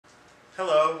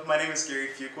Hello, my name is Gary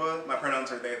Fuqua. My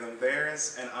pronouns are they, them,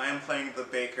 theirs, and I am playing the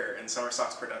baker in Summer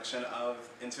Stock's production of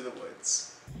Into the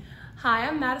Woods. Hi,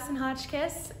 I'm Madison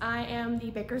Hotchkiss. I am the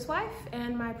baker's wife,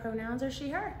 and my pronouns are she,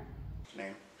 her.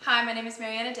 Name? Hi, my name is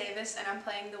Mariana Davis, and I'm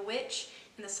playing the witch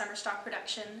in the summer stock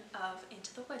production of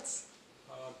Into the Woods.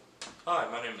 Hi,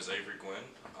 my name is Avery Gwynn.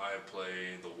 I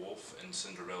play the wolf in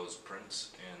Cinderella's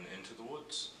Prince in Into the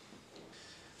Woods.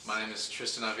 My name is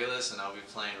Tristan Aviles, and I'll be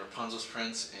playing Rapunzel's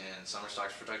Prince in Summer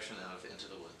Stock's production of Into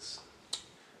the Woods.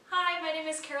 Hi, my name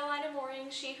is Carolina Mooring,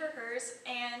 she, her, hers,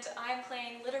 and I'm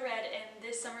playing Little Red in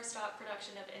this summer stock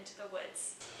production of Into the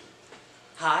Woods.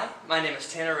 Hi, my name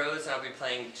is Tanner Rose, and I'll be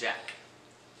playing Jack.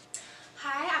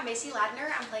 Hi, I'm Macy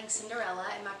Ladner. I'm playing Cinderella,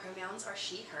 and my pronouns are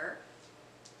she, her.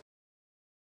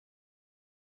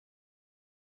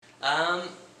 I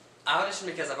auditioned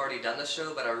because I've already done the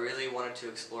show, but I really wanted to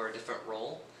explore a different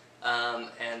role,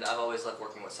 and I've always loved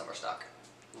working with summer stock.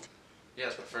 Yeah,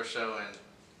 it's my first show, and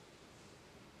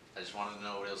I just wanted to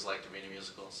know what it was like to be in a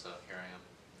musical, so here I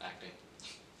am,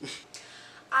 acting.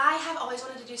 I have always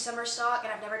wanted to do summer stock,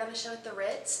 and I've never done a show at the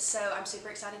Ritz, so I'm super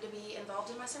excited to be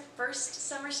involved in my first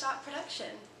summer stock production.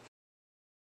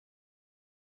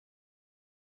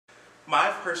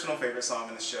 My personal favorite song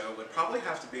in the show would probably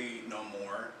have to be No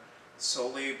More,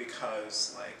 solely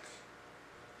because,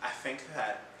 I think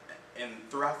that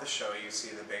throughout the show you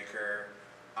see the baker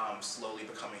slowly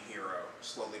become a hero,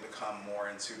 slowly become more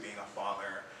into being a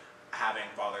father, having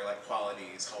father-like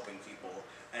qualities, helping people,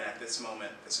 and at this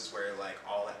moment, this is where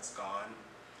all that's gone.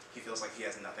 He feels like he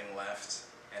has nothing left,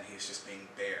 and he's just being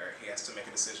bare. He has to make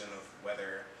a decision of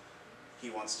whether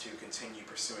he wants to continue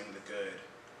pursuing the good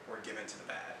or give in to the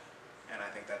bad, and I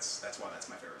think that's why that's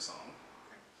my favorite song.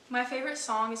 My favorite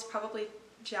song is probably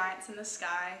Giants in the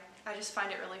Sky. I just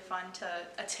find it really fun to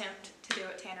attempt to do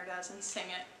what Tanner does and sing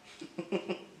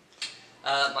it.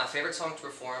 My favorite song to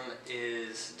perform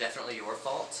is definitely Your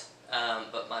Fault,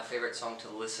 but my favorite song to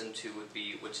listen to would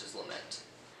be Witch's Lament.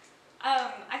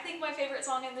 I think my favorite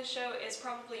song in the show is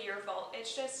probably Your Fault.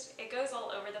 It goes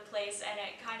all over the place, and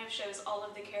it kind of shows all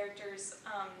of the characters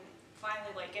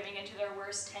finally giving into their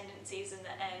worst tendencies in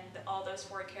the end, all those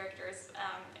four characters,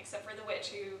 except for the witch,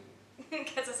 who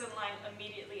gets us in line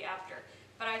immediately after.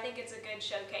 But I think it's a good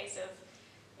showcase of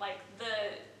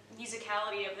the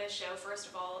musicality of this show. First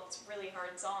of all, it's a really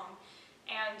hard song,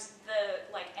 and the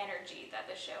energy that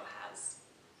the show has.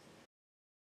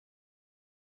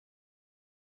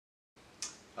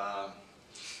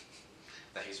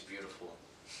 That he's beautiful.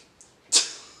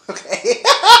 Okay.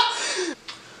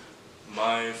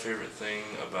 My favorite thing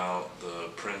about the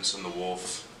Prince and the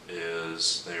Wolf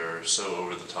is they're so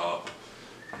over the top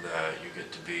that you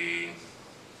get to be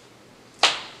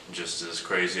just as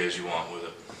crazy as you want with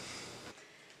it.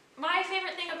 My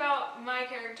favorite thing about my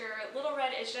character, Little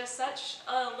Red, is just such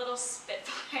a little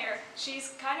spitfire.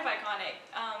 She's kind of iconic.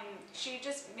 She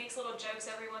just makes little jokes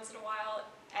every once in a while,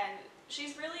 and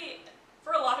she's really,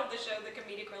 for a lot of the show, the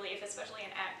comedic relief, especially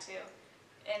in Act 2,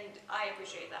 and I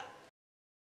appreciate that.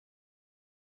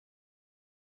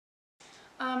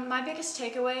 My biggest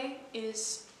takeaway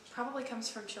probably comes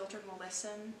from Children Will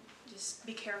Listen. Just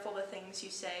be careful the things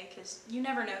you say, because you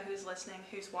never know who's listening,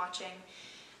 who's watching.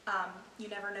 You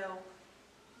never know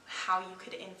how you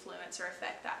could influence or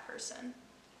affect that person.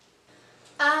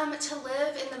 To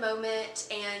live in the moment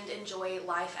and enjoy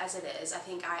life as it is. I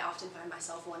think I often find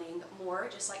myself wanting more,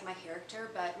 just like my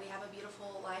character, but we have a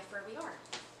beautiful life where we are.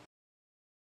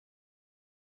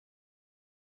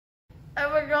 Oh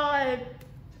my god.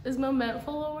 Is moment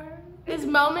full of words? Is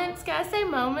moments, can I say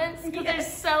moments? Because there's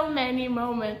so many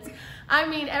moments. I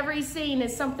mean, every scene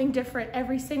is something different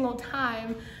every single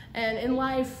time. And in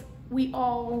life, we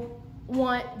all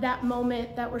want that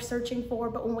moment that we're searching for,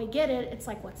 but when we get it, it's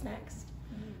like, what's next?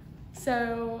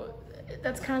 So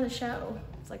that's kind of the show.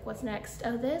 It's like, what's next?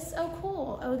 Oh, this? Oh,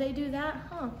 cool. Oh, they do that?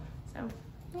 Huh. So,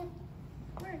 yeah,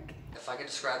 work. If I could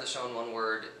describe the show in one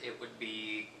word, it would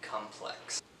be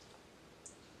complex.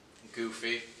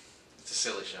 Goofy. It's a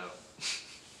silly show.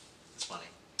 It's funny.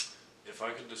 If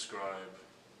I could describe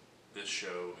this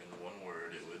show in one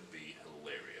word, it would be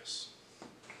hilarious.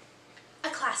 A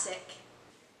classic.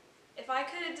 If I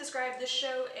could describe this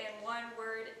show in one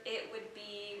word, it would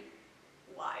be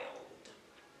wild.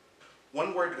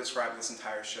 One word to describe this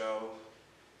entire show: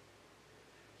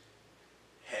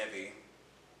 heavy.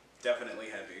 Definitely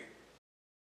heavy.